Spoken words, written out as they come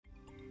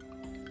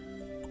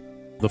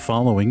The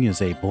following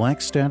is a Black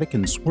Static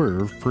and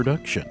Swerve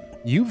production.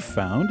 You've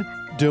found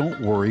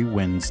Don't Worry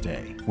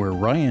Wednesday, where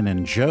Ryan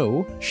and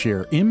Joe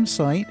share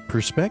insight,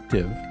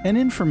 perspective, and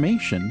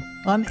information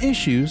on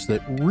issues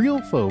that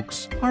real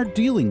folks are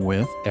dealing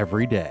with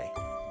every day.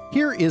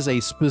 Here is a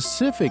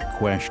specific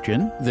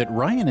question that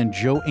Ryan and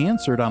Joe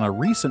answered on a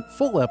recent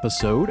full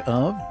episode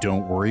of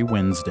Don't Worry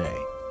Wednesday.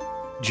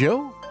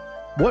 Joe,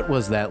 what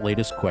was that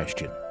latest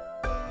question?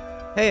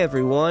 Hey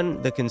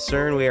everyone, the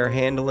concern we are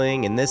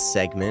handling in this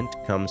segment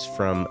comes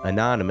from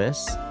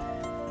Anonymous,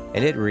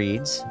 and it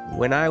reads,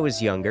 "When I was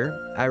younger,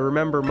 I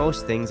remember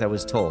most things I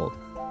was told,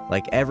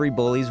 like every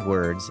bully's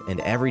words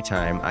and every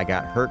time I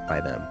got hurt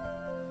by them.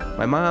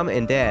 My mom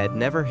and dad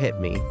never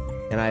hit me,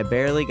 and I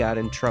barely got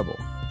in trouble.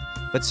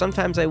 But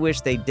sometimes I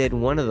wish they did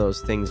one of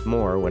those things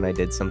more when I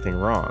did something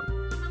wrong.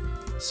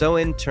 So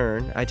in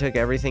turn, I took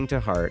everything to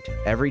heart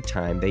every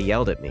time they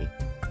yelled at me.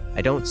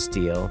 I don't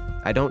steal,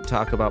 I don't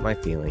talk about my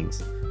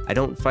feelings, I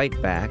don't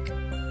fight back,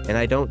 and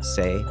I don't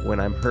say when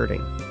I'm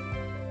hurting.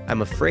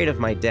 I'm afraid of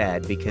my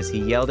dad because he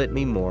yelled at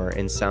me more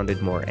and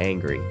sounded more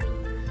angry.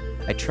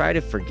 I try to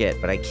forget,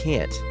 but I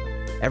can't.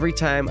 Every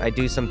time I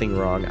do something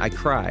wrong, I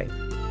cry.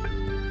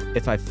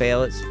 If I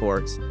fail at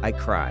sports, I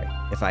cry.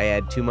 If I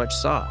add too much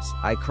sauce,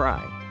 I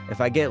cry.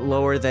 If I get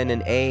lower than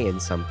an A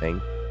in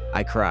something,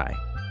 I cry.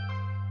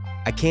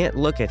 I can't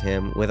look at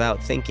him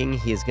without thinking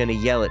he is going to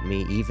yell at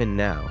me even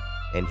now,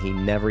 and he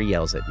never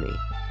yells at me."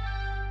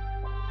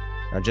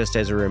 Now, just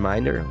as a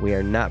reminder, we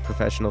are not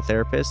professional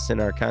therapists,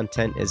 and our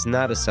content is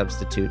not a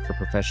substitute for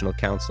professional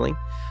counseling.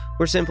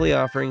 We're simply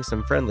offering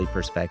some friendly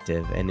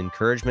perspective and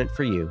encouragement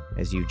for you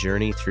as you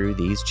journey through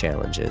these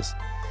challenges.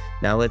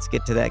 Now let's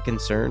get to that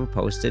concern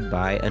posted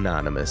by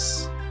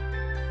Anonymous.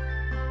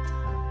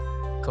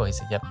 Cool. He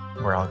said, "Yep,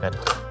 we're all good."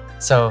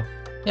 So,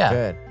 yeah.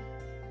 Good.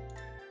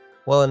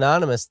 Well,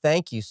 Anonymous,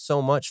 thank you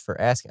so much for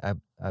asking.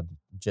 I'm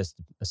just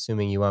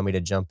assuming you want me to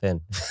jump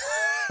in.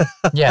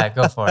 Yeah,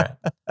 go for it.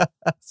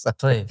 So,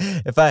 Please.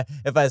 If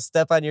I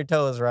step on your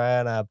toes,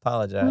 Ryan, I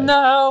apologize.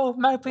 No,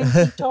 my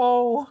pinky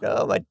toe.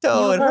 No, my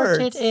toe, You it hurts.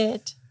 hurted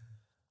it.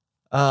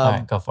 All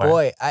right, go for it.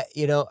 Boy,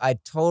 I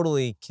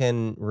totally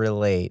can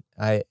relate.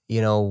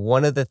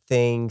 One of the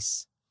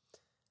things,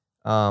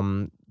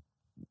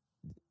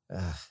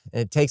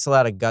 it takes a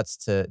lot of guts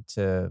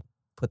to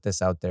put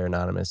this out there,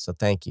 Anonymous. So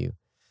thank you.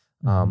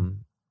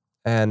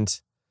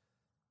 And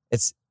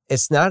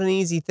it's not an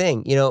easy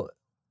thing.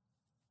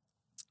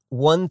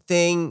 One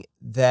thing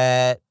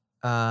that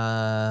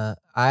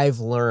I've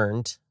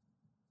learned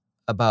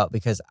about,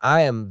 because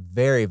I am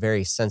very,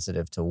 very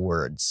sensitive to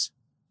words.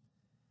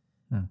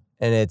 And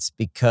it's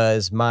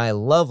because my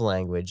love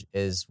language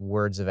is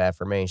words of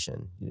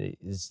affirmation.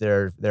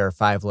 There are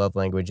 5 love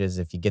languages.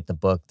 If you get the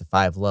book, the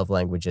 5 love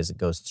languages, it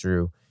goes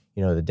through,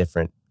 all the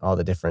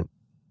different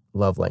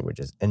love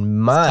languages.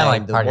 And mine, it's kind of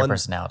like part of your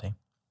personality.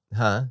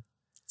 Huh?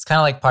 It's kind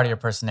of like part of your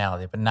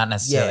personality, but not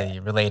necessarily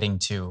relating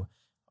to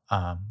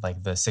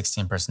like the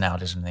 16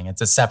 personalities or anything. It's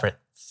a separate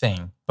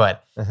thing,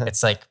 but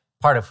it's like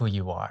part of who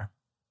you are.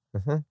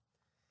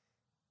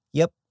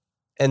 Yep.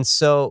 And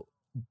so,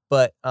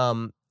 but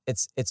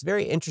it's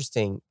very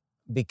interesting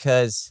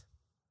because,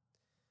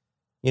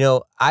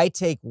 I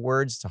take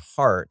words to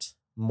heart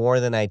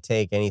more than I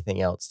take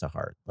anything else to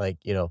heart. Like,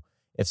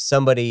 if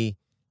somebody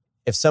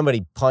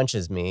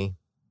punches me,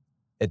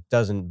 it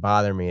doesn't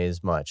bother me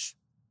as much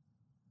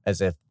as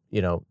if,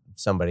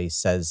 somebody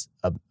says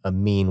a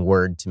mean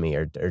word to me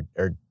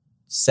or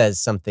says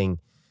something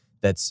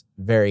that's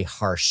very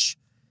harsh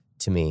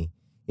to me,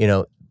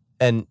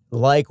 and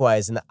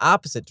likewise in the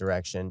opposite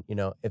direction,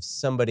 if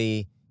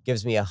somebody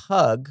gives me a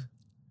hug,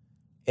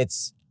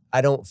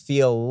 I don't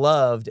feel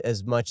loved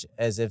as much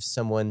as if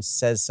someone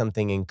says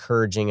something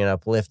encouraging and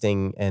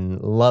uplifting and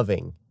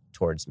loving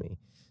towards me.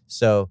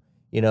 So,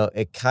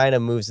 it kind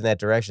of moves in that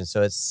direction.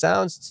 So it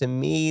sounds to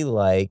me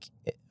like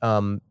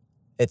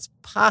it's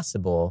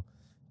possible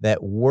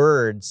that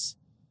words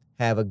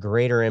have a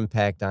greater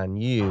impact on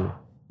you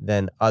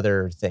than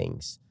other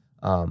things.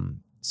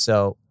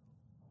 So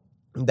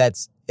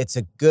it's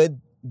a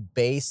good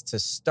base to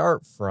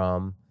start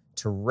from,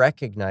 to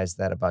recognize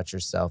that about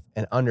yourself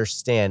and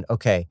understand,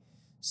 okay,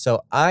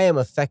 so I am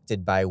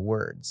affected by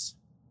words,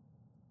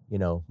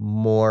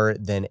 more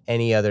than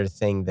any other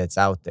thing that's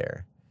out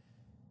there.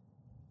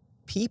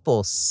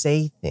 People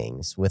say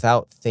things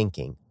without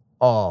thinking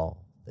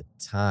all the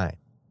time.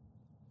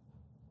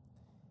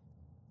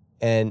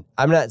 And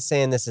I'm not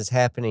saying this is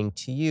happening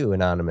to you,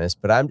 Anonymous,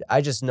 but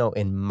I just know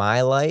in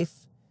my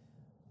life,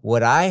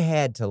 what I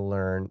had to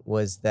learn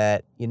was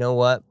that,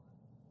 what?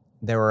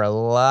 There were a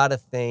lot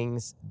of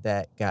things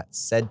that got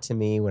said to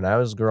me when I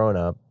was growing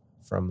up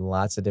from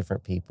lots of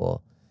different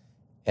people.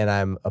 And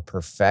I'm a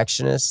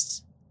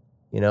perfectionist,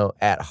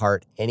 at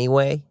heart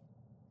anyway.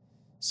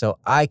 So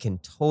I can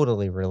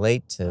totally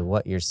relate to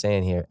what you're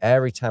saying here.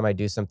 Every time I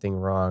do something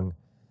wrong,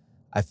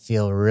 I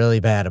feel really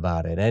bad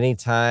about it.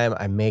 Anytime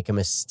I make a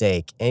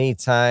mistake,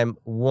 anytime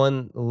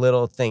one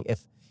little thing,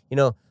 if,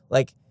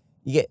 like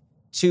you get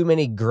too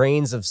many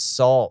grains of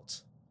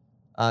salt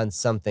on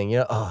something,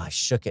 I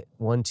shook it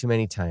one too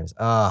many times.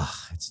 Oh,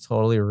 it's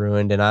totally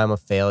ruined and I'm a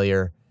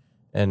failure.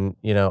 And,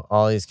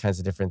 all these kinds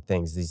of different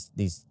things.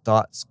 These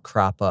thoughts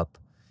crop up.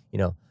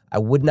 I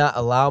would not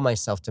allow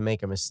myself to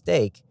make a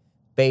mistake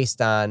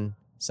based on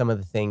some of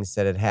the things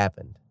that had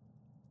happened.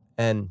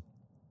 And,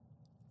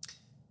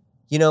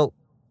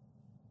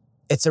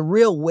 it's a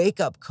real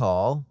wake-up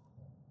call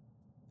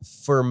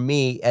for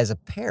me as a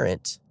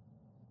parent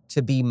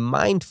to be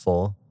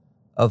mindful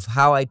of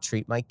how I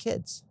treat my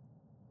kids.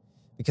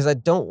 Because I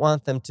don't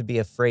want them to be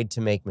afraid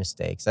to make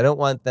mistakes. I don't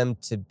want them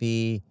to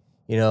be,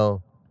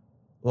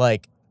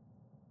 like,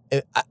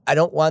 I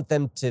don't want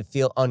them to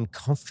feel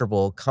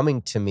uncomfortable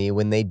coming to me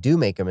when they do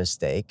make a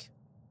mistake,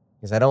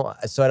 because I don't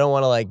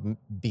want to like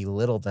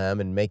belittle them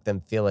and make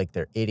them feel like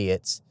they're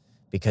idiots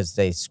because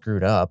they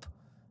screwed up.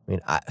 I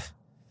mean,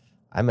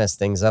 I mess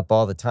things up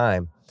all the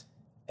time,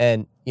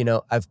 and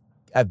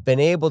I've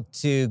been able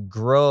to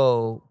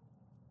grow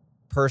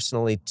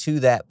personally to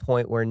that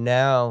point where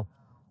now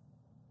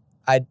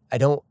I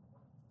don't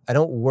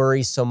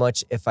worry so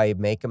much if I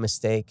make a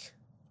mistake.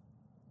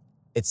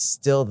 It's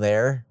still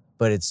there,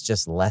 but it's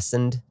just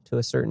lessened to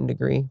a certain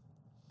degree.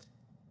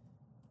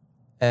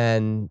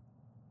 And,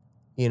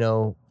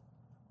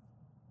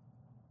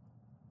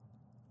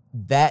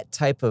 that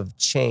type of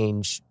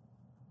change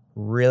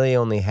really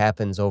only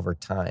happens over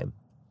time.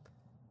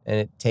 And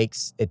it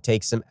takes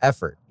some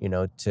effort,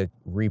 to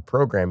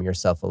reprogram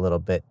yourself a little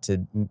bit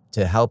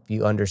to help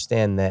you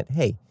understand that,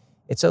 hey,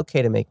 it's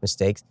okay to make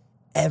mistakes.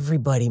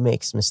 Everybody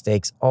makes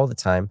mistakes all the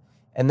time.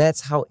 And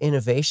that's how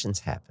innovations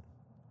happen.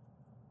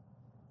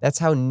 That's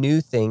how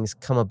new things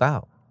come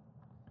about,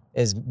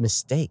 is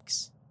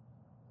mistakes.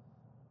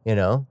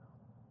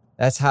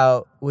 That's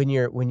how when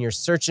you're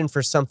searching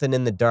for something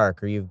in the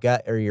dark, or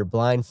you're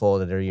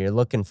blindfolded, or you're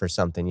looking for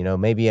something,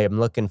 maybe I'm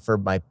looking for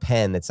my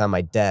pen that's on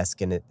my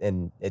desk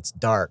and it's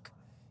dark,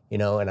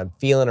 and I'm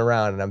feeling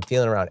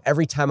around.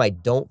 Every time I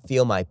don't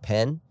feel my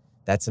pen,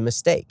 that's a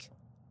mistake.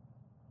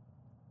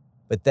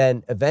 But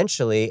then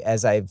eventually,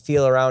 as I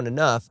feel around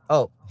enough,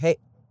 oh, hey,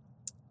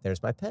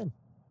 there's my pen.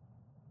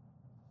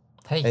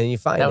 Hey, and you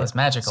find that was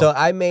magical. So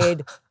I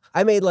made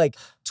like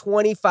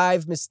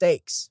 25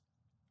 mistakes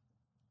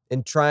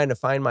in trying to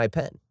find my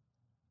pen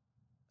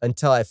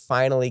until I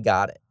finally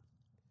got it.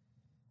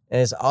 And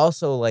it's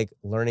also like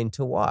learning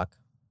to walk.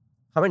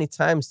 How many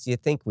times do you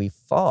think we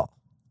fall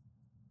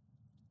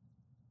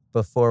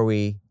before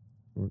we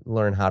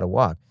learn how to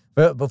walk?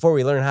 Before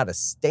we learn how to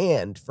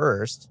stand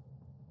first,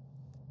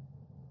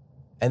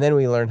 and then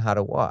we learn how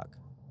to walk.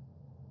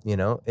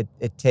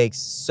 It takes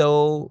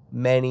so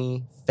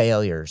many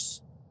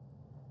failures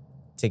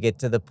to get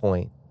to the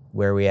point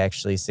where we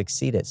actually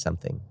succeed at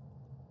something.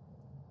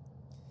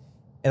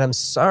 And I'm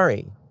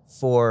sorry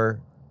for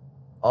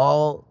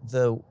all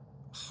the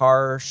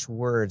harsh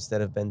words that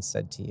have been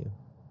said to you.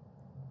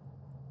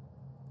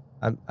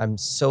 I'm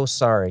so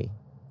sorry.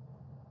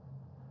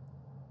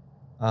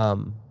 I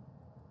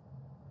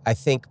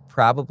think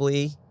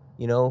probably,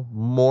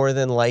 more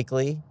than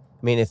likely,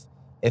 I mean,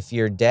 if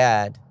your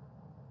dad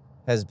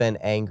has been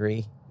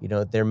angry,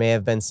 there may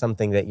have been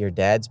something that your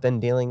dad's been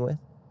dealing with.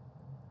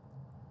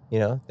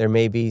 There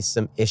may be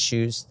some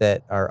issues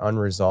that are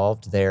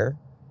unresolved there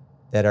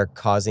that are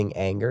causing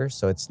anger.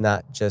 So it's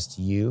not just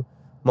you.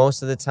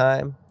 Most of the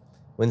time,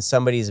 when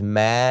somebody's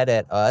mad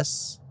at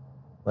us,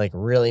 like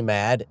really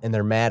mad, and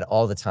they're mad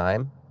all the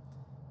time,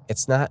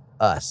 it's not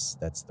us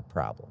that's the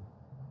problem.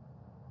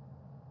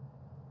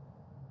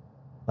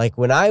 Like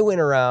when I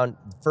went around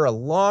for a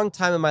long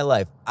time in my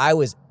life, I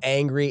was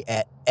angry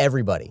at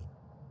everybody.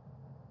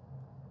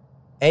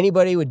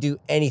 Anybody would do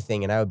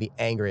anything and I would be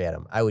angry at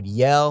them. I would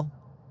yell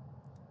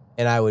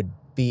and I would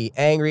be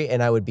angry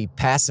and I would be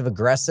passive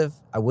aggressive.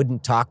 I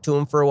wouldn't talk to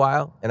them for a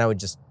while and I would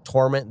just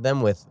torment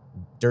them with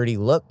dirty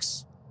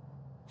looks.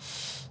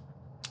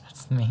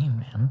 That's mean,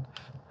 man.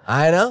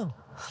 I know.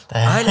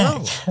 I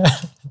know.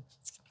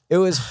 It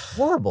was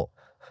horrible.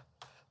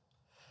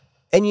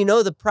 And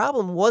the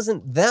problem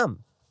wasn't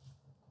them.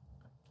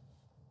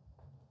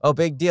 Oh,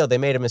 big deal. They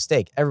made a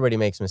mistake. Everybody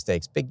makes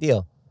mistakes. Big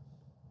deal.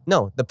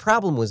 No, the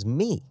problem was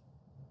me.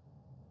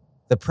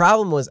 The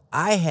problem was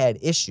I had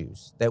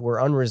issues that were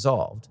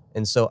unresolved.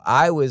 And so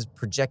I was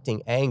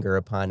projecting anger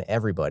upon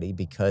everybody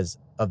because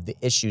of the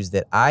issues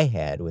that I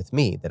had with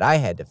me that I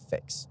had to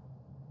fix.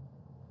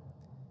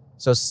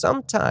 So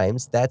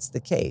sometimes that's the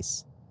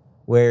case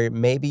where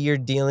maybe you're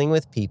dealing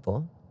with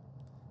people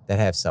that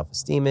have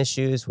self-esteem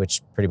issues,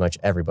 which pretty much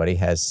everybody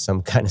has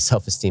some kind of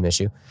self-esteem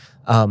issue,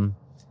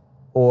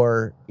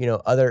 or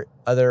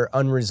other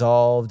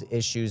unresolved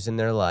issues in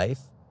their life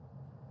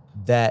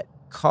that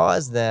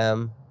cause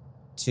them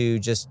to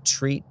just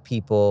treat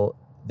people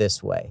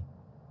this way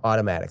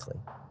automatically.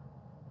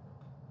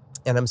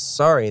 And I'm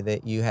sorry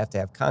that you have to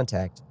have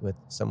contact with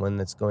someone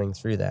that's going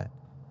through that.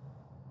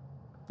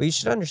 But you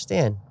should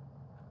understand,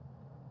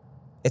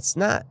 it's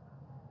not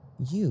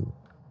you.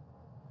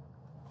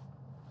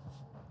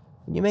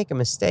 When you make a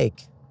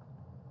mistake,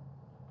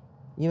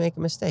 you make a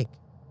mistake.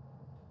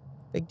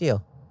 Big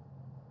deal.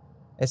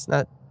 It's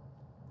not,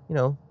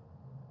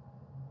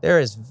 There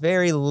is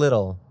very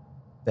little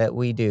that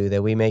we do,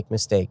 that we make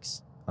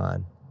mistakes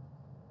on,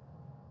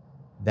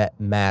 that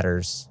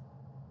matters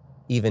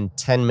even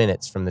 10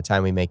 minutes from the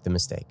time we make the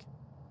mistake,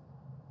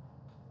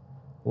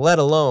 let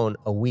alone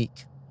a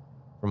week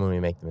from when we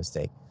make the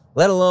mistake,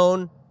 let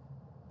alone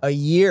a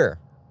year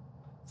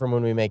from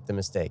when we make the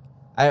mistake.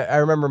 I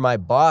remember my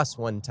boss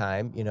one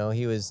time,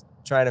 he was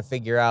trying to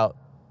figure out,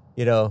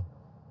 what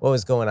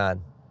was going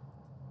on.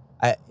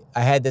 I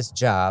had this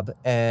job,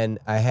 and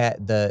I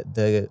had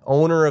the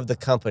owner of the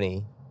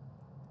company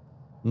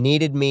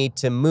needed me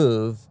to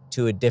move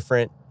to a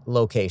different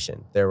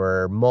location. There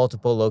were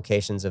multiple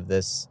locations of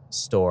this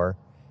store,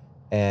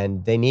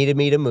 and they needed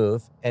me to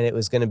move, and it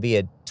was going to be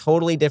a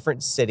totally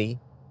different city.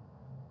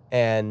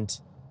 And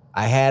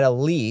I had a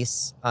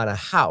lease on a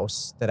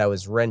house that I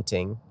was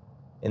renting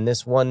in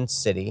this one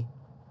city,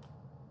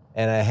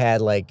 and I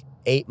had like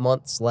 8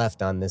 months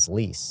left on this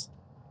lease.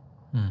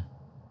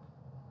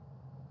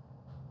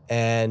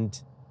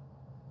 And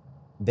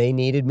they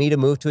needed me to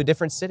move to a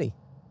different city.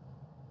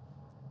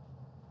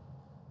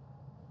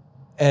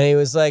 And he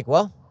was like,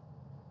 well,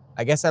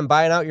 I guess I'm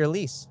buying out your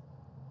lease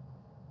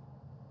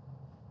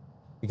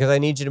because I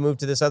need you to move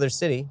to this other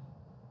city.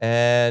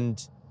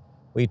 And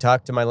we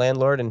talked to my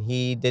landlord, and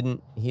he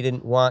didn't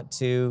want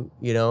to,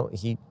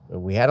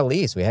 we had a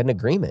lease, we had an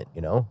agreement,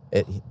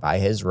 by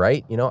his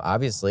right,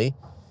 obviously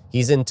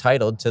he's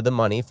entitled to the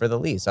money for the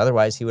lease.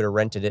 Otherwise he would have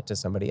rented it to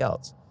somebody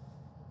else,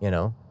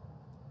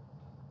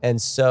 And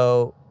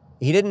so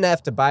he didn't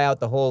have to buy out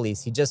the whole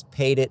lease. He just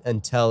paid it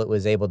until it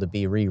was able to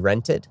be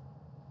re-rented.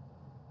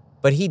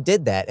 But he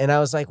did that. And I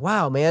was like,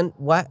 wow, man,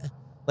 what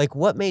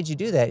made you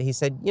do that? He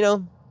said,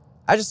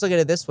 I just look at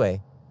it this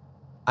way.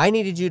 I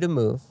needed you to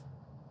move,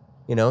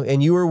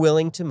 and you were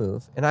willing to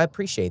move. And I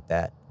appreciate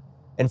that.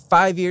 And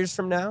 5 years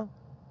from now,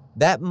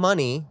 that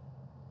money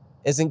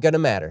isn't going to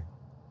matter.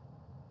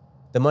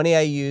 The money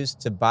I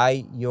used to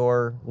buy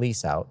your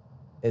lease out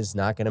is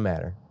not going to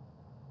matter.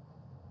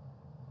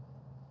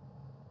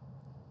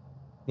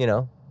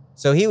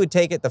 So he would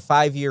take it the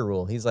 5-year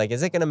rule. He's like,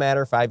 is it going to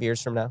matter 5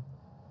 years from now?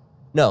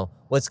 No.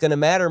 What's going to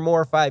matter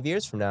more 5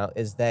 years from now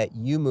is that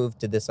you moved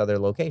to this other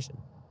location.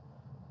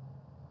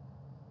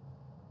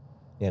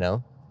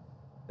 And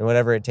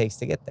whatever it takes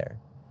to get there.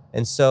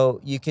 And so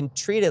you can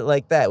treat it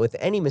like that with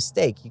any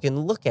mistake. You can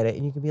look at it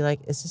and you can be like,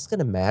 is this going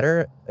to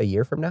matter a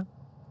year from now?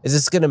 Is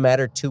this going to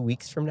matter 2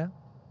 weeks from now?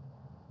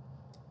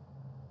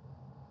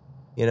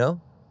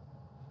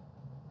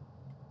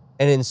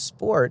 And in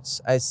sports,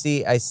 I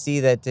see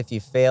that if you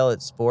fail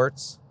at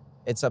sports,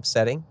 it's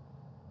upsetting.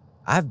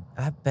 I've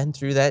been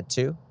through that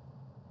too.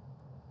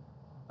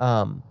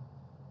 But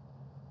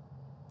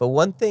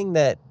one thing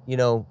that,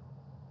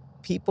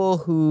 people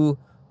who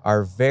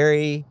are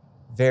very,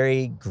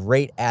 very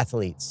great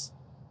athletes,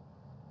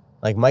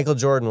 like Michael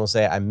Jordan will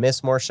say, I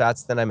miss more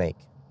shots than I make.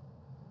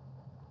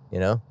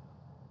 And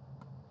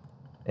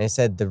I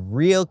said, the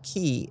real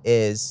key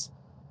is,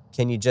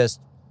 can you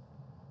just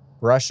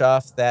brush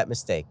off that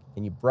mistake?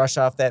 Can you brush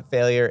off that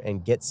failure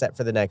and get set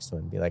for the next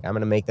one? Be like, I'm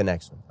going to make the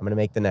next one. I'm going to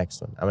make the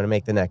next one. I'm going to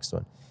make the next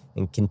one.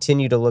 And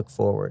continue to look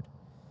forward.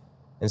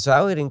 And so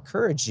I would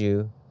encourage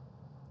you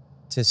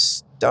to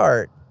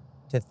start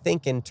to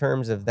think in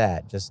terms of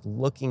that, just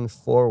looking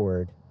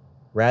forward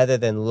rather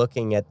than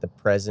looking at the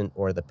present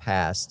or the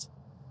past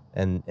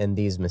and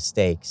these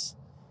mistakes.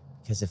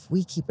 Because if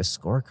we keep a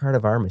scorecard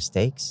of our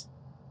mistakes,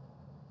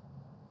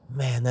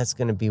 man, that's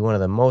going to be one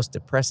of the most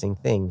depressing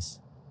things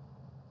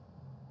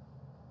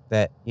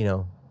that,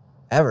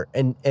 ever.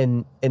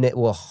 And it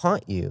will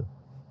haunt you,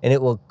 and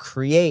it will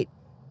create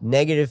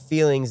negative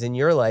feelings in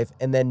your life.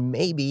 And then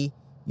maybe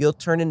you'll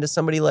turn into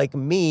somebody like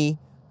me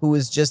who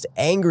was just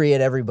angry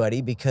at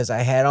everybody because I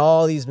had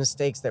all these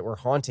mistakes that were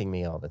haunting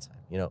me all the time.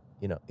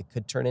 It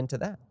could turn into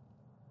that.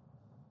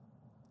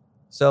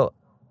 So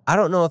I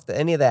don't know if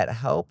any of that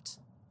helped,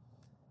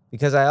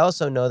 because I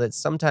also know that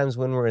sometimes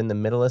when we're in the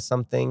middle of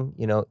something,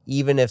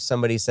 even if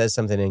somebody says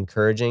something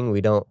encouraging,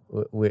 we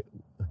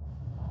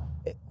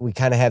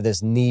kind of have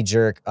this knee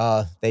jerk,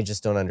 they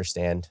just don't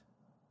understand,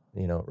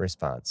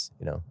 response,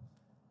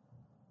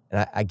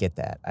 And I get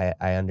that.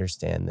 I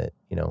understand that,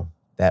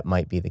 that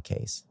might be the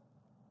case.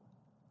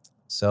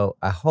 So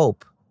I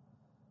hope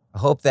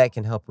that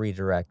can help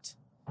redirect,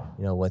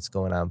 what's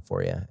going on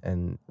for you.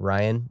 And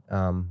Ryan,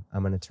 I'm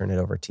going to turn it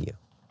over to you.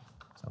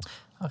 So.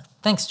 Oh,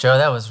 thanks, Joe.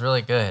 That was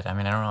really good. I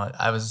mean, I don't know.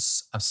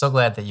 I'm so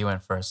glad that you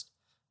went first,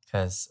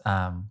 because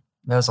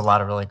there was a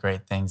lot of really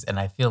great things. And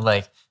I feel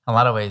like in a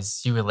lot of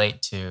ways you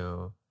relate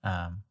to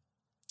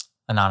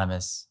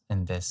Anonymous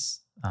in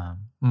this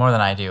more than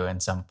I do in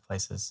some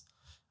places,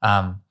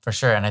 for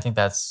sure. And I think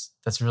that's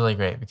really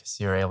great, because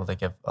you're able to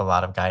give a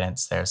lot of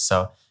guidance there.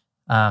 So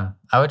I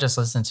would just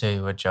listen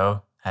to what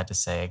Joe had to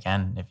say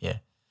again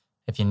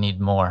if you need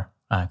more.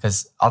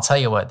 Because I'll tell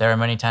you what, there are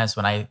many times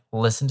when I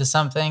listen to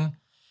something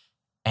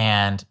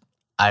and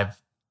I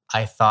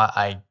thought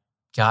I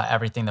got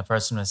everything the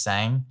person was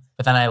saying,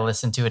 but then I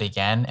listened to it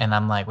again and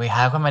I'm like, wait,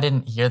 how come I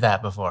didn't hear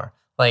that before?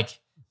 Like,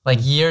 Like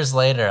years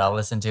later, I'll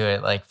listen to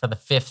it like for the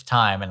 5th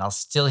time and I'll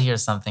still hear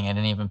something I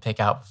didn't even pick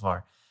out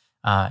before.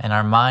 And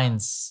our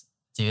minds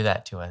do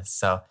that to us.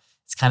 So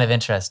it's kind of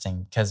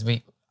interesting because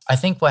I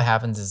think what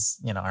happens is,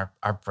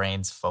 our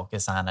brains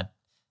focus on a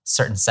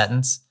certain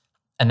sentence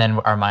and then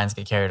our minds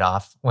get carried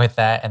off with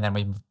that. And then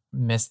we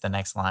miss the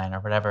next line or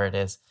whatever it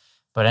is.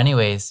 But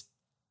anyways,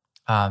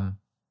 what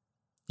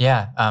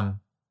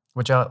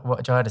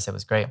Joe had to say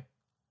was great.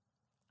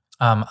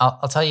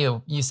 I'll tell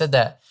you, you said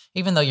that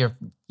even though you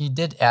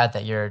did add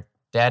that your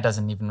dad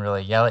doesn't even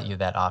really yell at you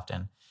that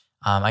often,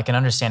 I can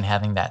understand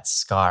having that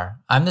scar.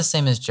 I'm the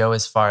same as Joe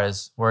as far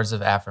as words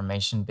of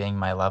affirmation being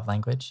my love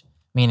language,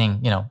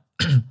 meaning,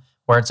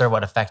 words are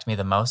what affect me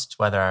the most,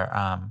 whether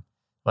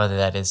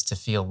that is to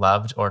feel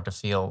loved or to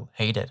feel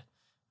hated,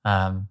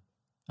 and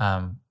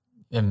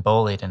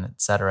bullied and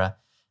etc.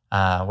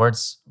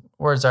 Words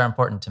are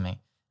important to me,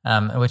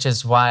 which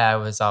is why I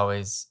was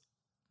always,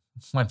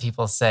 when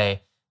people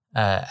say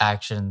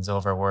actions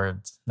over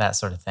words, that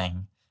sort of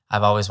thing,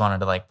 I've always wanted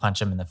to like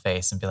punch him in the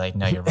face and be like,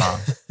 no, you're wrong.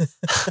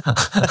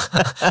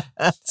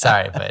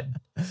 Sorry, but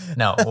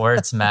no,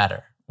 words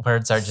matter.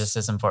 Words are just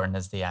as important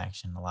as the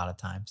action a lot of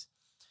times,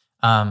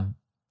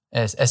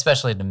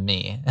 especially to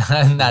me,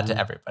 not to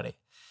everybody.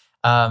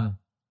 But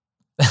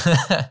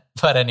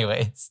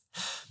anyways,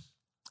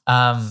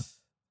 but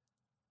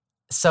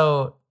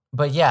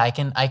yeah, I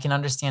can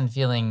understand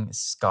feeling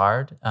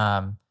scarred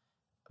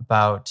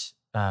about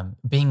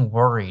being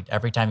worried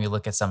every time you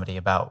look at somebody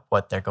about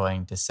what they're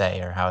going to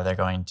say or how they're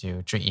going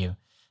to treat you,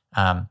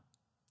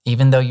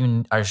 even though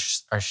you are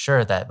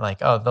sure that like,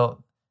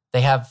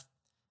 they have,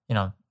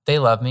 they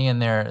love me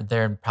and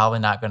they're probably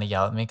not going to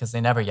yell at me because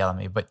they never yell at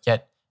me. But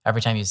yet every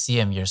time you see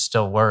them, you're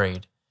still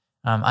worried.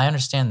 I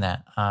understand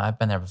that. I've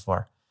been there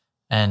before,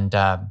 and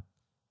some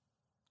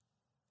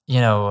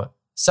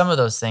of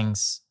those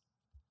things,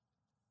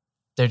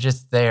 they're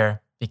just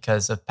there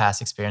because of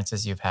past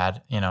experiences you've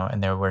had,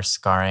 and they were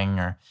scarring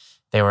or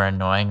they were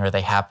annoying or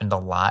they happened a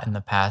lot in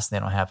the past and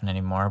they don't happen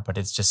anymore, but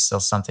it's just still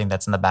something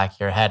that's in the back of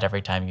your head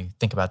every time you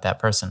think about that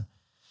person.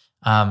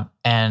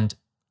 And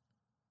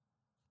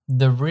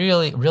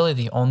really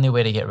the only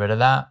way to get rid of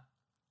that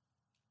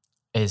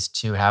is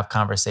to have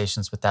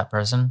conversations with that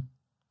person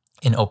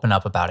and open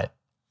up about it.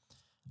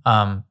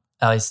 At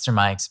least through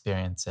my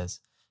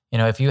experiences,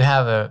 if you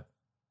have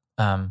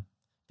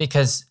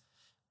because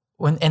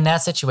when in that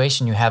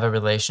situation, you have a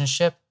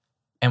relationship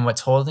and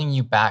what's holding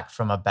you back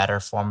from a better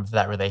form of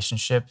that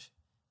relationship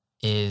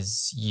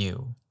is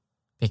you,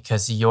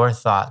 because your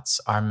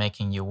thoughts are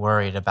making you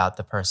worried about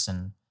the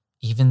person,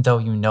 even though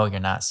you're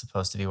not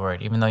supposed to be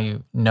worried, even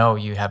though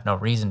you have no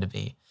reason to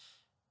be.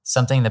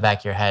 Something in the back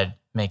of your head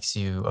makes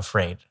you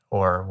afraid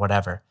or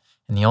whatever.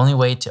 And the only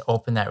way to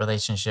open that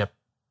relationship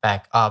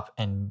back up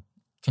and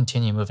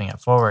continue moving it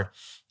forward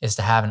is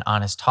to have an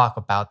honest talk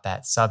about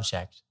that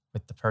subject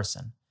with the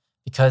person.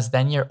 Because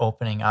then you're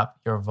opening up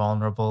your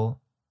vulnerableness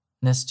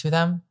to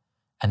them,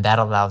 and that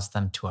allows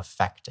them to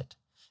affect it.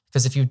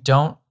 Because if you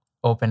don't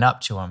open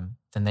up to them,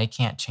 then they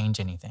can't change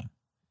anything,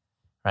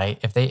 right?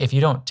 If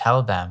you don't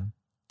tell them,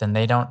 then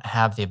they don't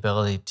have the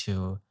ability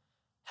to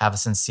have a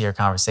sincere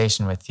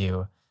conversation with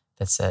you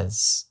that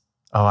says,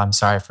 oh, I'm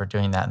sorry for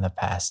doing that in the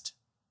past,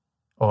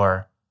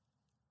 or,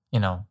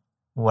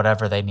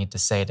 whatever they need to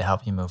say to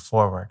help you move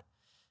forward.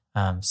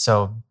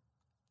 So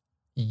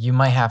you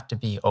might have to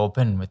be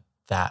open with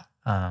that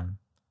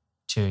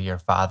to your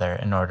father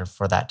in order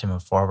for that to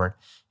move forward.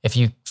 If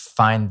you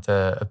find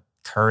the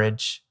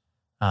courage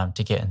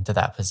to get into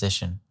that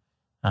position,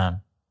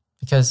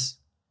 because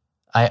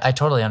I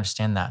totally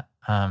understand that.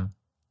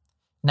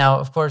 Now,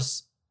 of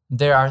course,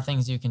 there are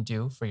things you can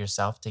do for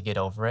yourself to get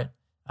over it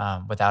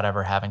without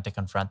ever having to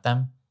confront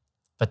them.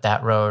 But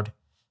that road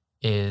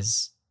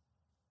is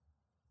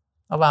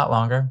a lot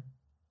longer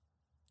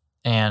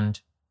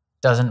and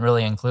doesn't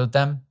really include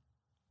them.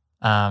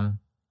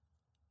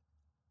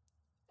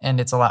 And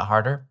it's a lot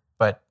harder,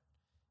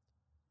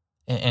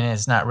 and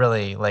it's not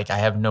really like I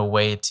have no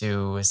way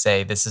to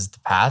say this is the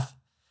path,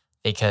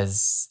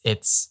 because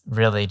it's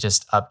really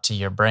just up to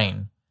your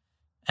brain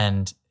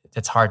and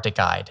it's hard to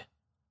guide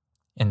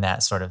in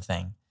that sort of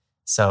thing.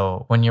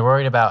 So when you're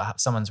worried about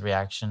someone's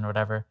reaction or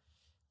whatever,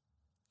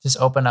 just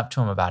open up to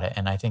them about it.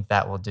 And I think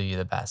that will do you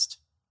the best.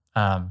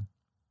 I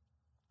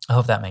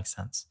hope that makes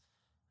sense.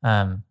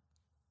 And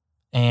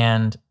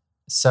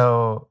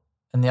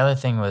the other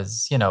thing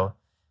was,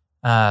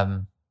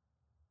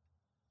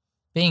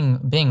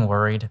 being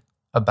worried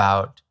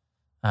about,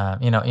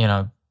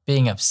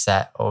 being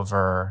upset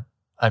over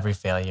every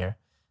failure.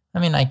 I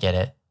mean, I get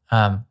it.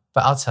 But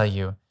I'll tell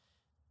you,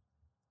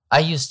 I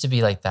used to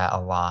be like that a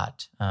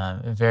lot.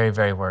 Very,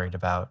 very worried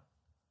about,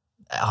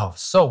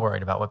 so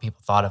worried about what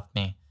people thought of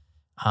me.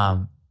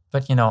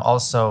 But,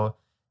 also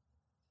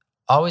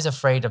always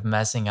afraid of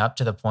messing up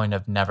to the point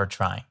of never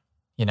trying,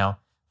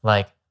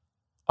 like,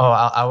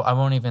 I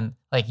won't even,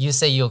 like, you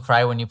say you'll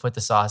cry when you put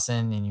the sauce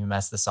in and you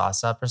mess the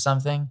sauce up or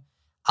something.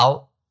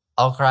 I'll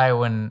cry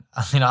when,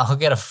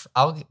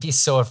 I'll be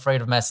so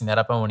afraid of messing that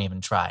up, I won't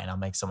even try, and I'll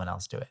make someone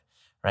else do it,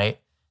 right?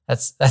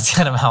 That's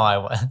kind of how I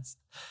was.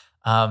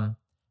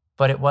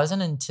 But it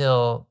wasn't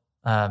until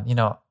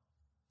the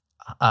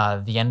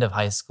end of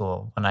high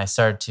school when I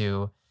started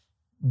to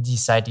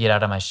decide to get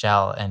out of my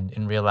shell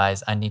and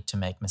realize I need to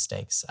make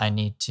mistakes. I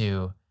need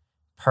to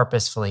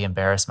purposefully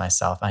embarrass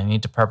myself. I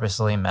need to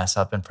purposefully mess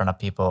up in front of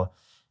people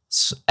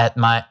at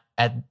my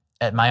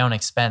own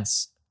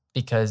expense,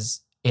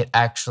 because it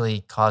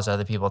actually caused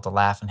other people to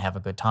laugh and have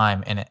a good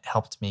time, and it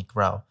helped me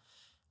grow.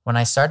 When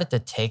I started to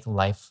take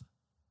life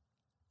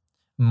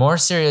more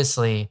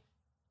seriously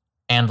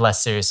and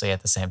less seriously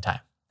at the same time,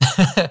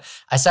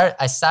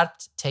 I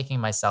stopped taking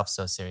myself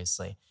so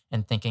seriously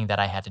and thinking that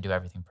I had to do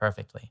everything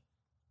perfectly.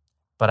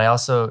 But I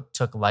also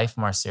took life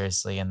more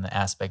seriously in the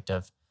aspect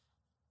of,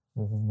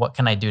 what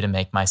can I do to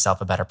make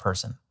myself a better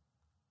person?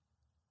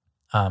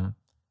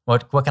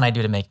 What can I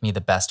do to make me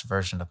the best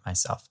version of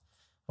myself?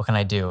 What can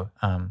I do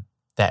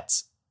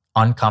that's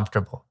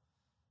uncomfortable,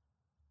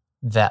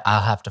 that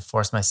I'll have to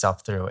force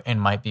myself through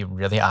and might be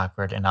really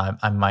awkward, and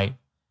I might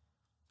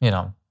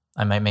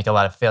make a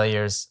lot of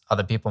failures.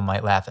 Other people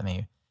might laugh at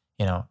me,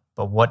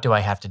 but what do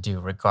I have to do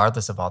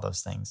regardless of all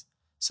those things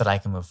so that I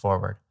can move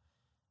forward?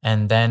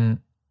 And then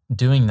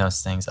doing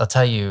those things, I'll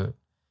tell you,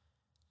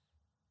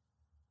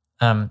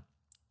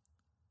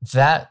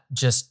 that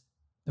just,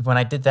 when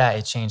I did that,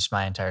 it changed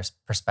my entire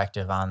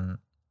perspective on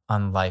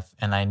life.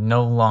 And I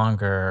no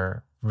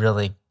longer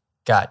really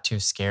got too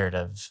scared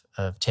of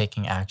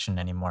taking action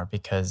anymore,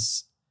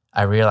 because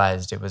I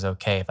realized it was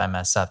okay if I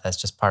mess up. That's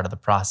just part of the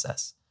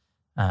process.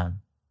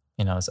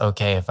 It's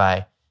okay if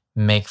I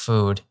make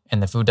food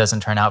and the food doesn't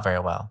turn out very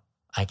well.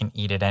 I can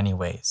eat it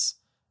anyways,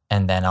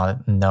 and then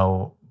I'll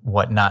know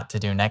what not to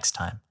do next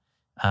time.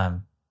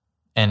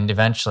 And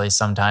eventually,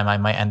 sometime I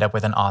might end up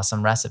with an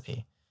awesome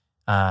recipe.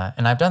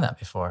 And I've done that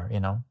before,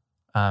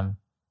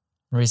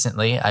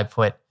 Recently, I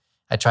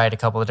tried a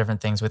couple of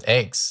different things with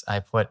eggs. I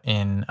put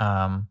in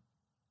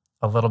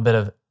a little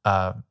bit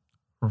of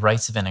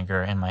rice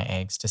vinegar in my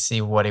eggs to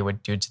see what it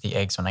would do to the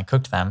eggs when I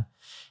cooked them.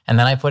 And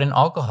then I put in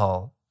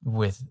alcohol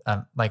with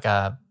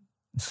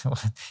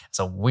it's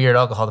a weird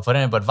alcohol to put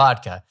in it, but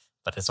vodka.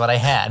 But it's what I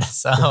had.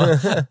 So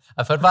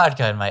I put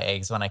vodka in my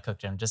eggs when I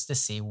cooked them just to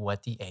see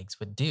what the eggs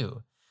would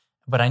do.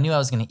 But I knew I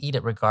was going to eat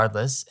it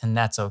regardless, and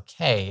that's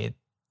okay. It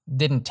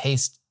didn't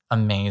taste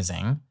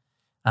amazing,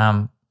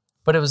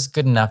 but it was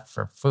good enough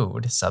for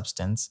food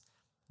substance.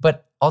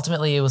 But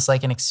ultimately, it was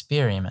like an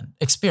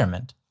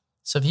experiment.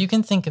 So if you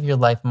can think of your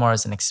life more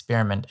as an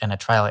experiment and a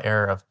trial and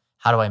error of,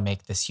 how do I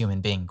make this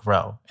human being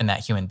grow, and that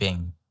human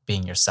being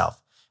being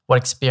yourself? What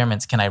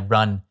experiments can I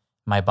run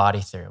my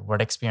body through?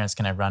 What experiments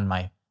can I run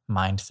my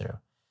mind through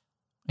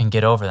and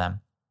get over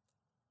them?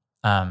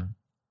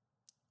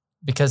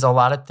 Because a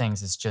lot of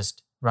things is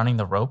just running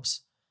the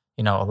ropes.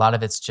 A lot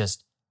of it's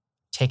just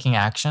taking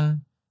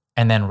action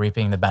and then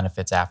reaping the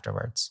benefits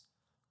afterwards.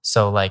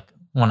 So like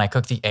when I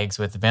cooked the eggs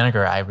with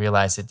vinegar, I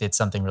realized it did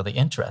something really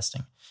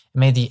interesting. It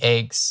made the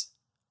eggs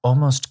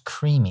almost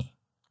creamy,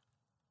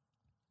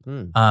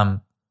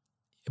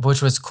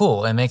 which was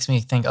cool. It makes me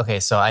think, okay,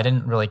 so I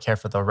didn't really care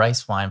for the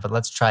rice wine, but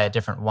let's try a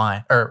different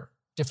wine or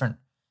different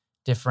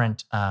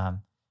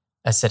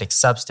acidic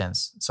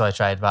substance. So I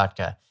tried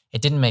vodka.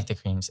 It didn't make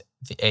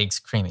the eggs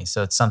creamy.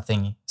 So it's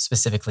something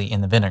specifically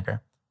in the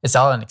vinegar. It's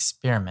all an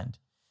experiment.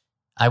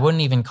 I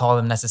wouldn't even call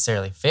them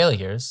necessarily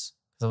failures.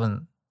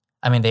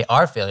 They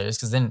are failures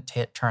because they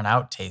didn't turn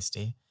out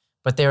tasty,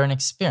 but they're an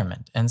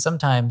experiment. And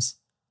sometimes,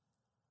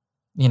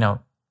 that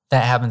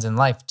happens in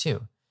life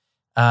too.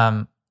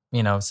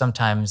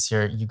 Sometimes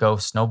you go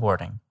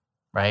snowboarding,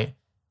 right?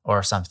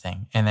 Or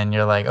something. And then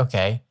you're like,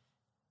 okay,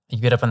 you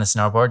get up on the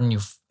snowboard and you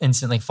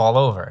instantly fall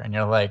over. And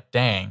you're like,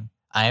 dang,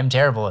 I am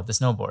terrible at the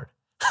snowboard.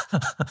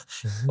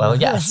 Well,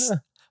 yes,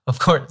 of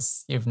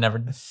course.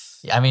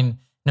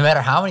 No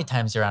matter how many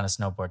times you're on a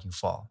snowboard, you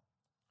fall.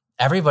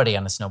 Everybody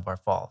on a snowboard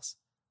falls.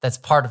 That's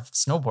part of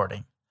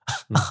snowboarding,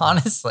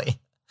 honestly.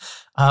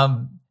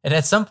 And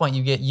at some point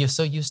you're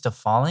so used to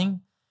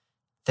falling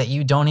that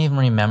you don't even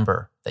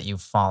remember that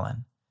you've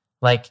fallen.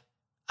 Like,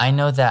 I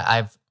know that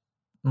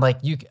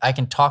I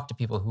can talk to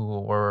people who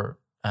were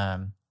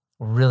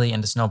really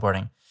into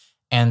snowboarding,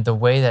 and the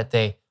way that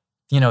they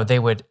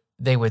would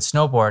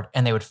snowboard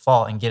and they would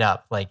fall and get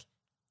up, like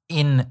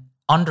in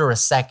under a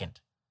second,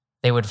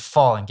 they would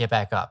fall and get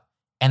back up.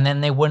 And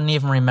then they wouldn't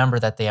even remember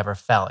that they ever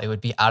fell. It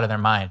would be out of their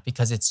mind,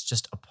 because it's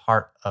just a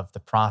part of the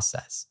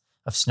process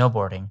of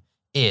snowboarding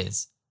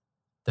is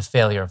the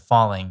failure of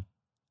falling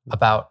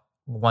about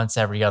once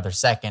every other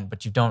second,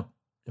 but you don't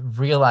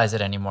realize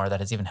it anymore that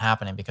it's even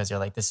happening, because you're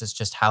like, this is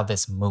just how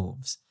this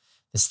moves.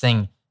 This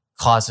thing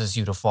causes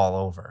you to fall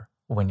over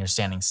when you're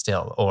standing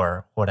still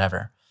or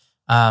whatever.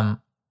 And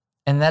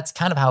that's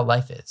kind of how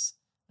life is.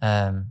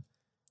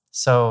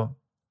 So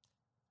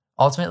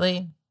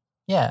ultimately,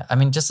 yeah,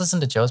 just listen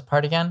to Joe's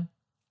part again.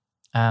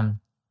 But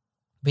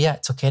yeah,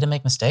 it's okay to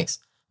make mistakes.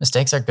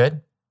 Mistakes are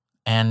good.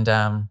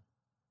 And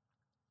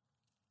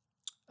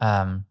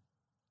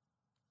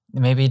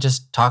maybe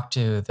just talk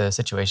to the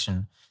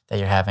situation that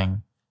you're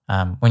having.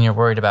 When you're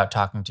worried about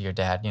talking to your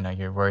dad,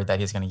 you're worried that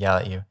he's going to yell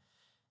at you.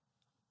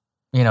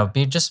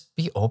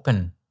 be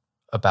open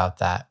about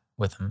that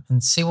with them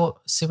and see where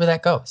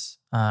that goes.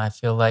 I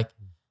feel like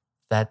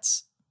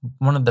that's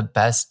one of the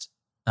best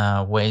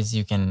ways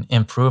you can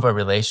improve a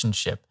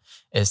relationship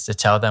is to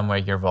tell them where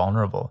you're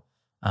vulnerable,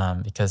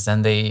 because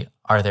then they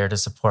are there to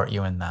support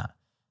you in that,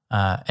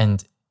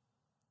 and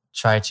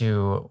try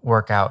to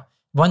work out.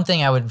 One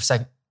thing I would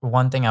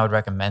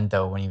recommend,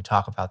 though, when you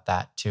talk about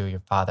that to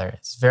your father,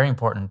 it's very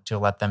important to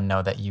let them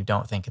know that you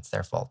don't think it's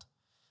their fault,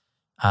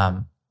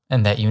 and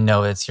that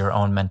it's your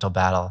own mental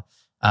battle.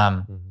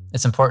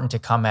 It's important to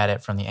come at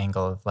it from the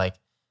angle of like,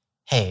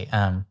 hey,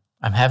 I'm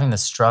having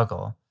this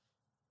struggle,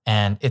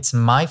 and it's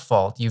my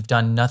fault. You've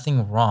done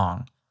nothing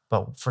wrong,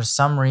 but for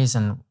some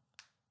reason,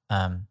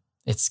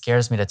 it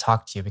scares me to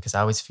talk to you because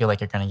I always feel like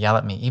you're going to yell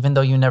at me, even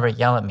though you never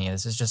yell at me.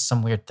 This is just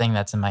some weird thing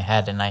that's in my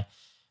head, and I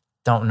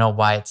don't know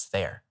why it's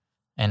there.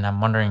 And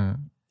I'm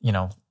wondering,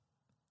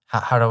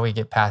 how do I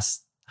get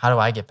past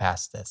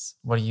this?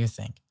 What do you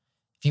think?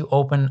 If you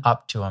open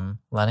up to them,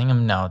 letting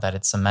them know that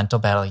it's a mental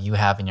battle you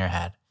have in your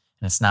head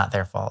and it's not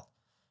their fault,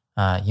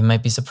 you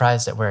might be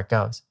surprised at where it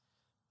goes.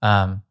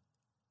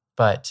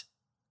 But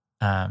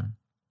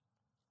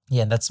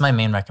that's my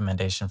main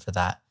recommendation for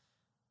that.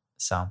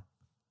 So,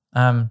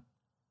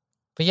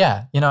 but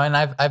yeah, and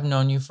I've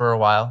known you for a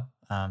while.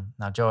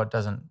 Now Joe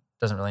doesn't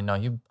really know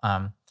you,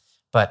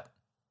 but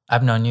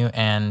I've known you,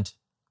 and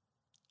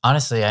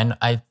honestly,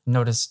 I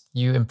noticed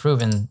you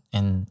improve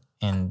in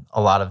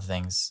a lot of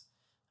things,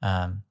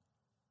 and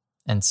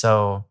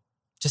so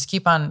just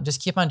keep on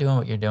doing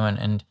what you're doing,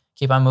 and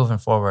keep on moving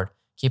forward.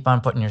 Keep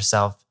on putting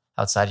yourself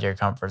outside of your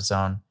comfort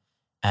zone,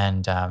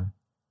 and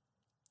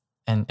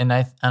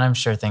I'm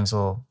sure things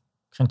will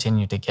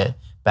continue to get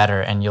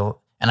better, and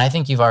I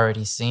think you've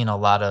already seen a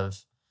lot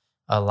of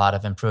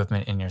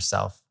improvement in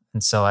yourself,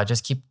 and so I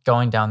just keep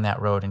going down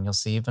that road, and you'll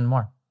see even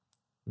more.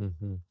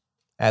 Mm-hmm.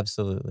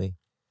 Absolutely.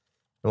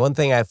 And one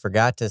thing I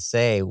forgot to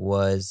say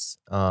was,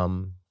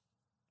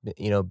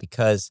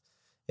 because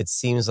it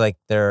seems like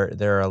there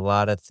are a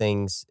lot of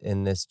things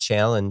in this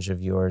challenge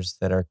of yours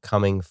that are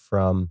coming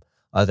from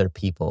other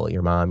people,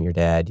 your mom, your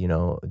dad,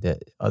 the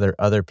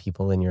other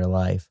people in your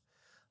life.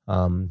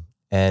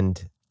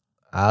 And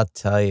I'll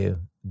tell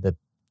you, the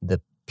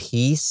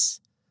peace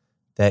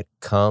that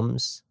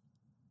comes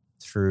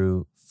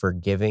through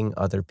forgiving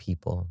other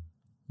people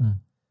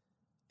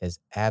is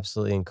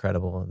absolutely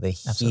incredible. The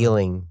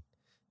healing,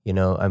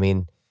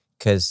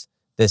 because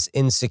this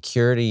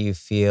insecurity you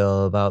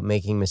feel about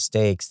making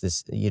mistakes,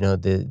 this,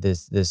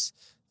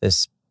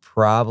 this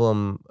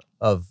problem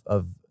of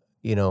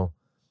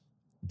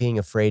being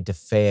afraid to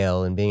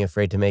fail and being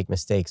afraid to make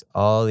mistakes,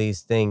 all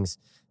these things,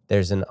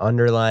 there's an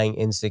underlying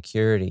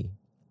insecurity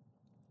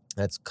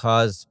that's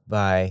caused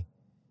by,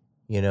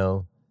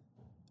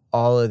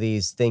 all of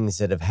these things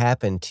that have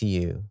happened to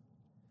you.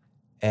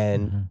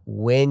 And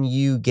when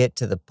you get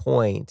to the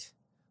point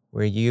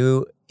where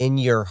you, in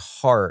your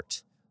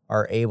heart,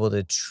 are able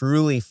to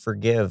truly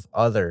forgive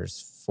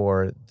others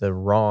for the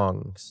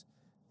wrongs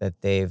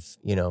that they've,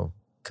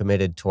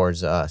 committed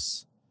towards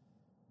us,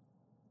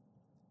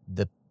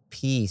 the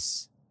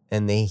peace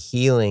and the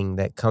healing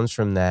that comes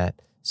from that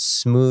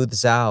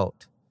smooths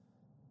out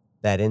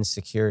that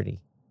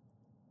insecurity.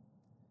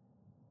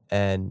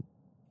 And,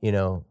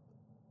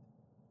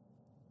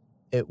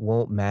 it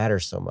won't matter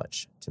so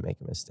much to make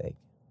a mistake.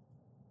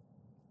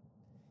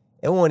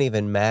 It won't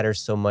even matter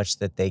so much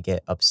that they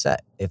get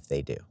upset if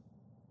they do.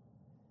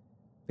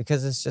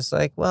 Because it's just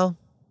like, well,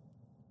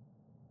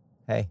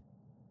 hey,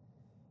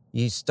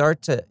 you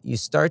start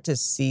to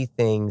see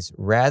things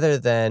rather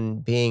than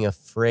being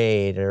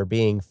afraid or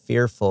being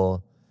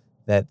fearful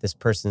that this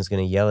person's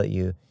going to yell at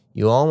you.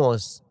 You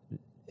almost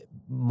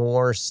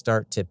more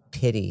start to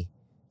pity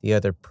the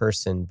other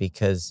person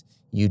because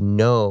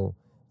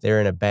they're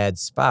in a bad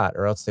spot,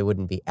 or else they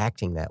wouldn't be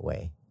acting that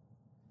way.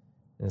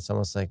 And it's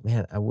almost like,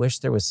 man, I wish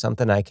there was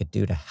something I could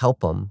do to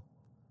help them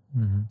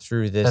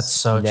through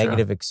this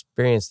negative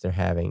experience they're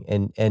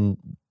having.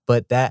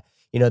 But that,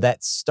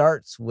 that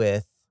starts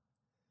with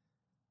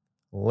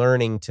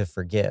learning to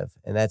forgive.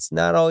 And that's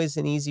not always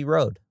an easy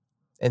road.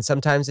 And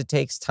sometimes it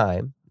takes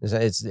time.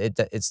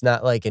 It's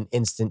not like an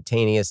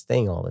instantaneous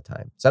thing all the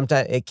time.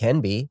 Sometimes it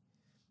can be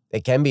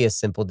a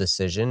simple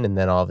decision, and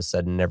then all of a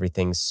sudden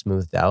everything's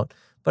smoothed out.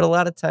 But a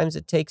lot of times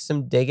it takes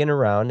some digging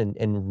around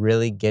and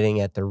really getting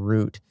at the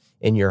root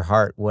in your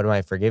heart. What am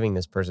I forgiving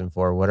this person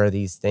for? What are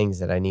these things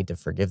that I need to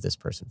forgive this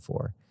person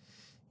for?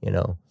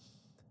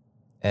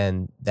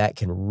 And that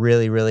can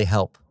really, really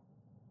help.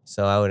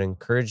 So I would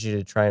encourage you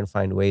to try and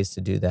find ways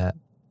to do that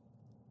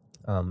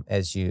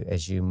as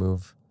you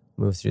move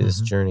through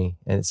this journey.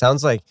 And it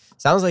sounds like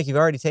you've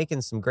already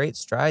taken some great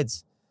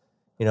strides,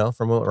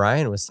 from what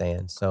Ryan was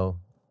saying. So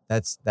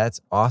that's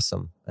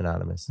awesome,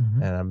 Anonymous.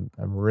 And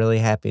I'm really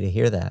happy to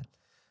hear that.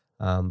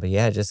 But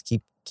yeah, just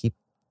keep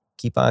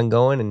on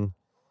going and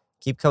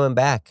keep coming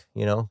back,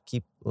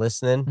 keep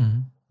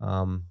listening.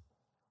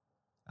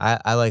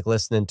 I like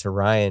listening to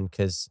Ryan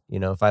because,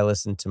 if I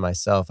listen to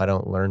myself, I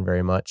don't learn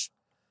very much.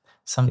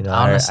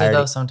 Honestly,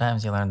 though,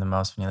 sometimes you learn the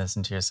most when you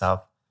listen to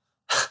yourself.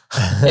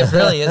 It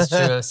really is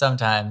true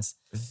sometimes.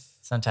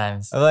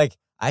 Sometimes. I'm like,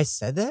 I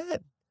said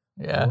that?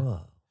 Yeah.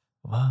 Whoa.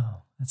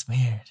 Whoa, that's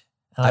weird.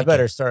 I like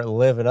better it. start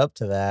living up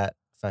to that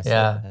if I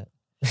Yeah. said that.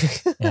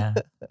 Yeah.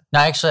 No,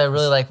 actually, I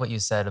really like what you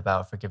said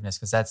about forgiveness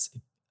because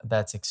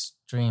that's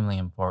extremely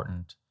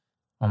important.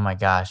 Oh my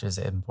gosh, is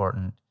it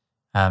important?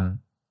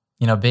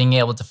 Being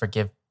able to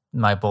forgive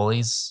my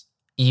bullies,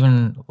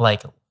 even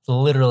like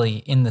literally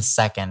in the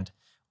second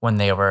when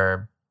they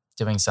were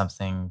doing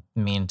something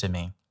mean to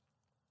me,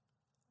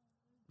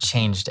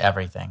 changed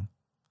everything.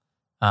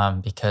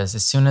 Because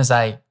as soon as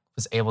I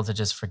was able to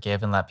just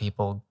forgive and let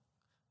people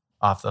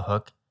off the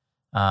hook,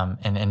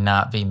 and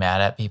not be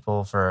mad at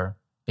people for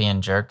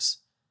being jerks,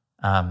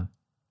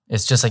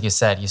 it's just like you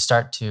said, you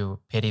start to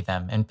pity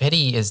them. And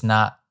pity is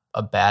not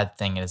a bad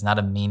thing. It is not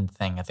a mean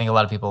thing. I think a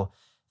lot of people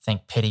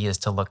think pity is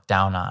to look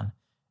down on.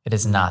 It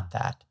is not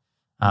that.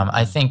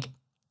 I think,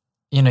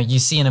 you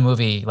see in a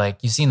movie,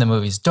 like you see in the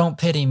movies, don't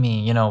pity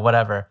me,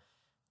 whatever.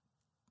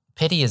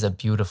 Pity is a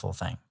beautiful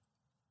thing.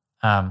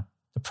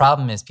 The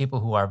problem is people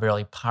who are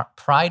really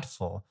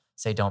prideful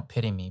say, don't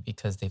pity me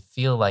because they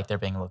feel like they're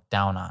being looked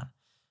down on.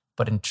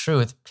 But in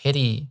truth,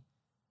 pity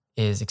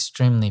is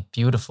extremely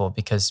beautiful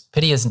because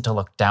pity isn't to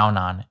look down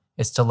on.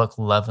 It's to look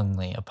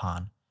lovingly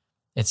upon.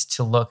 It's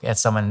to look at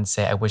someone and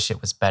say, I wish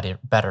it was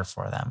better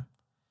for them.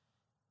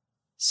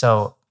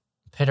 So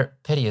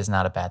pity is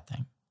not a bad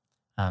thing.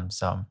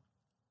 So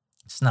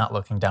it's not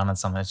looking down on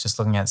someone. It's just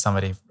looking at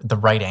somebody the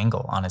right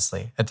angle,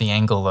 honestly, at the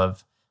angle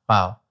of,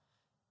 wow,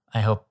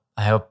 I hope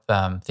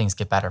things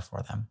get better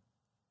for them.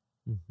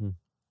 Mm-hmm.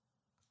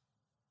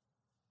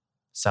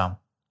 So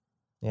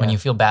when you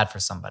feel bad for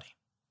somebody,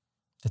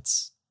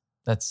 that's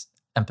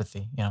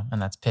empathy,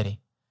 and that's pity.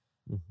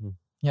 Mm-hmm.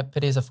 Yep,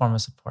 pity is a form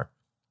of support.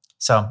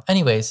 So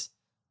anyways,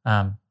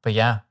 but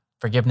yeah,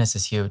 forgiveness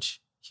is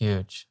huge.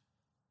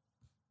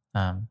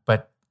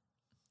 But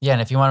yeah,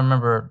 and if you want to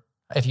remember,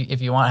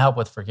 if you want help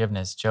with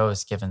forgiveness, Joe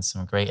has given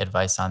some great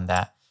advice on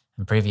that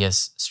in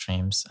previous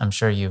streams. I'm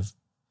sure you've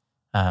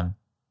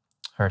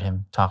heard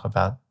him talk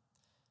about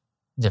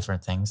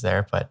different things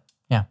there, but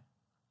yeah.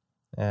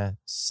 Yeah,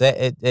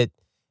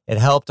 it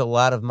helped a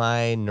lot of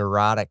my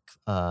neurotic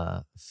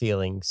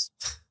feelings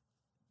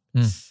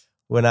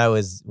when I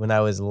was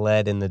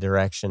led in the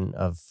direction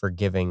of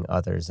forgiving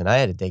others, and I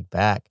had to dig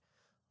back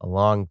a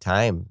long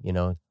time,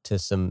 to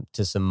some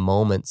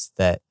moments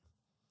that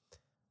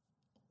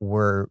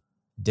were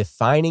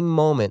defining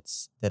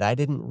moments that I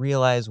didn't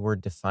realize were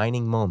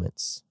defining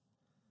moments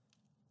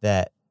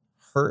that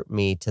hurt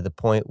me to the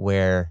point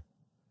where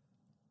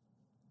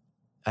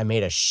I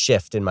made a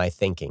shift in my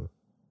thinking.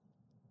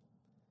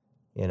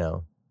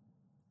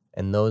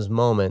 And those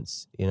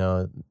moments,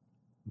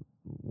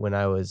 when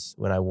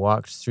I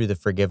walked through the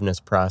forgiveness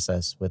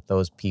process with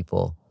those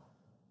people,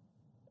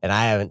 and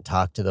I haven't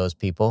talked to those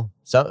people.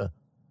 So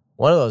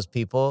one of those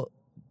people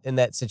in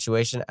that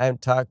situation I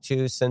haven't talked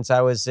to since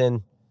I was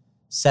in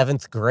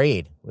 7th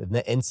grade when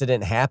the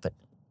incident happened.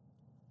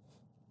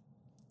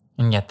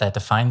 And yet that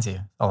defines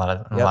you a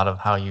lot of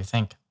how you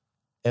think.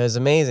 It was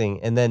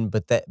amazing. And then,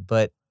 but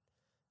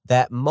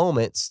that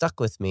moment stuck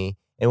with me.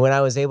 And when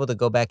I was able to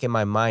go back in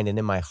my mind and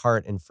in my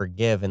heart and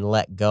forgive and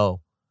let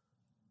go,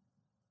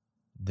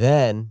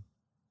 then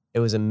it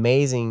was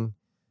amazing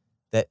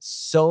that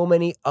so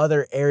many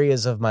other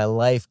areas of my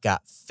life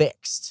got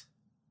fixed.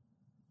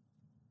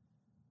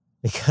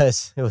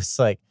 Because it was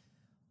like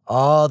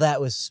all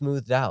that was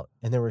smoothed out.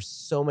 And there were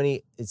so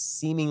many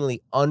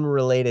seemingly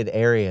unrelated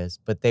areas,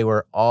 but they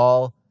were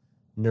all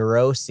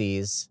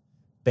neuroses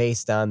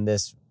based on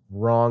this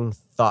wrong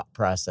thought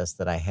process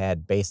that I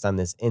had based on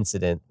this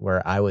incident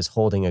where I was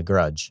holding a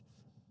grudge.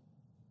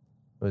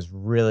 It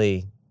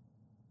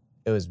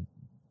was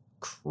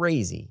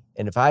crazy.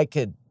 And if I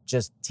could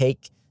just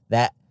take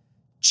that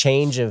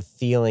change of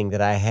feeling that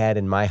I had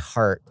in my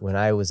heart when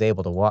I was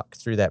able to walk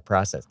through that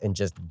process and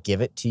just give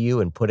it to you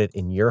and put it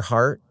in your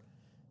heart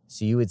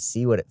so you would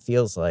see what it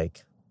feels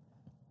like,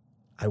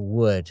 I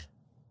would.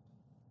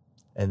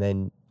 And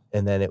then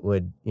it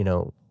would,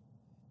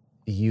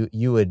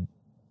 you would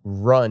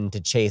run to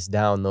chase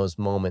down those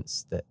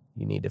moments that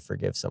you need to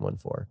forgive someone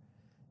for.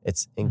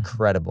 It's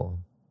incredible,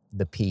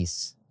 the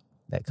peace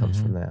that comes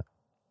from that.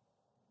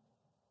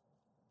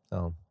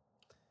 So,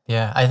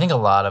 yeah, I think a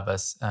lot of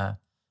us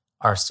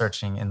are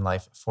searching in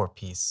life for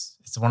peace.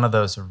 It's one of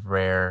those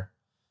rare,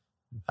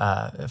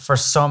 for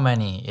so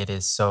many, it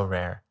is so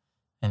rare.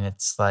 And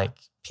it's like,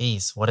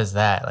 peace, what is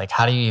that? Like,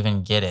 how do you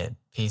even get it?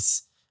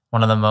 Peace,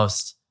 one of the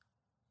most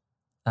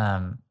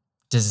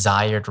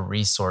desired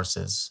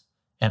resources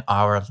in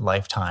our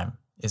lifetime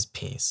is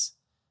peace.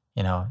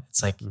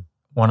 It's like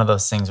one of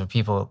those things where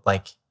people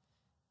like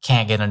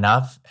can't get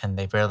enough and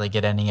they barely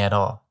get any at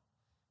all.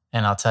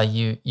 And I'll tell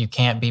you, you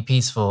can't be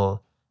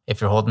peaceful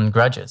if you're holding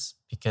grudges,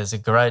 because a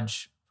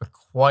grudge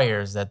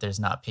requires that there's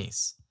not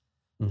peace.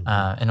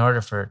 In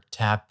order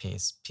to have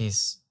peace,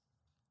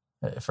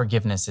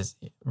 forgiveness is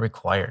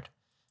required.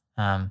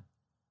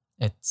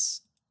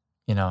 It's,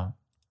 but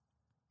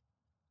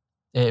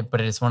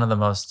it is one of the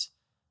most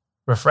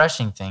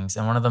refreshing things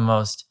and one of the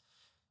most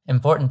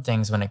important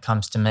things when it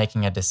comes to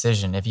making a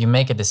decision. If you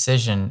make a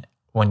decision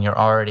when you're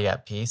already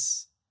at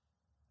peace,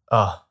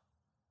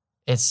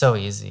 it's so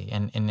easy,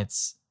 and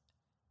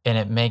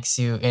it makes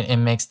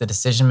the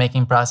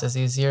decision-making process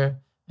easier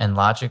and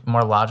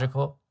more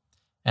logical,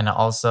 and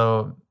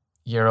also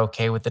you're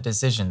okay with the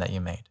decision that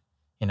you made,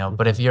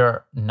 But if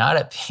you're not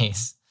at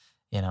peace,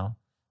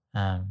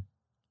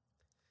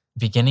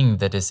 beginning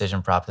the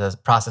decision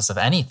process of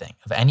anything,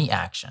 of any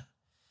action,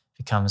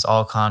 becomes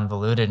all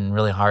convoluted and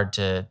really hard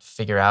to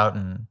figure out,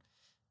 and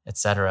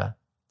etc.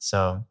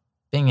 So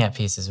being at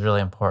peace is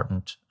really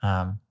important,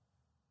 and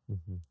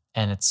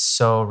it's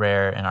so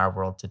rare in our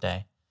world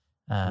today.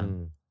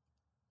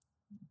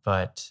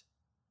 But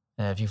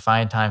if you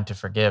find time to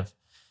forgive,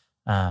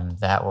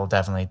 that will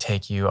definitely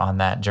take you on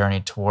that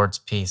journey towards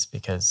peace,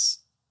 because,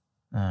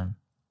 a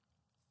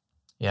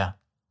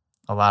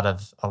lot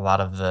of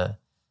the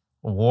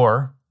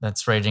war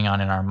that's raging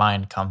on in our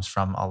mind comes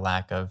from a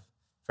lack of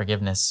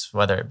forgiveness,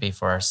 whether it be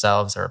for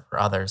ourselves or for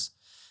others.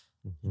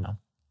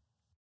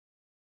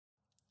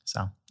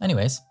 So,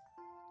 anyways.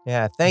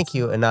 Yeah, thank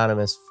you,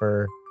 Anonymous,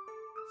 for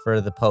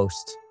the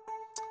post,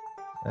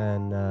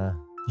 and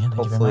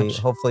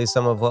hopefully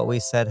some of what we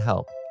said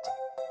helped.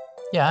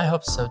 Yeah, I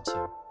hope so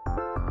too.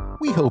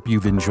 We hope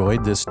you've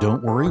enjoyed this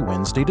Don't Worry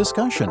Wednesday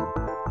discussion.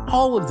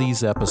 All of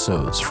these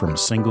episodes, from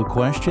single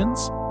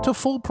questions to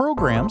full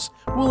programs,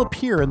 will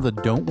appear in the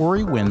Don't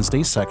Worry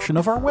Wednesday section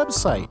of our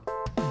website,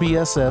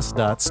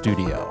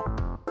 bss.studio.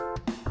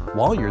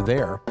 While you're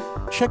there,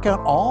 check out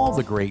all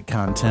the great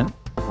content,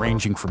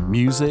 ranging from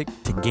music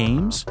to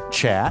games,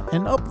 chat,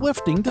 and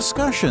uplifting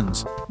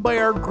discussions by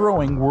our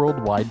growing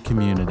worldwide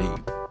community.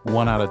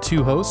 1 out of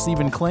 2 hosts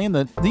even claim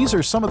that these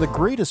are some of the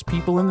greatest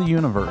people in the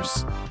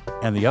universe,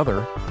 and the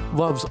other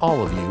loves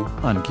all of you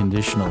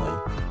unconditionally.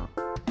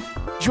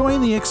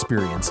 Join the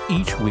experience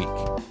each week.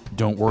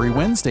 Don't Worry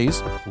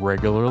Wednesdays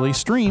regularly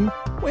stream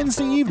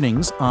Wednesday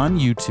evenings on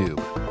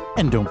YouTube.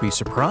 And don't be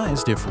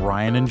surprised if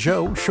Ryan and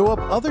Joe show up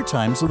other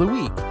times of the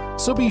week.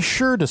 So be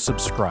sure to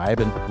subscribe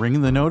and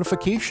ring the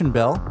notification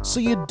bell so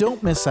you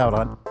don't miss out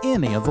on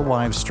any of the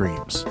live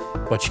streams.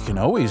 But you can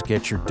always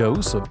get your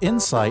dose of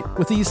insight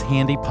with these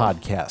handy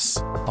podcasts,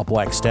 a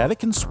Black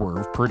Static and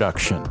Swerve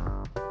production.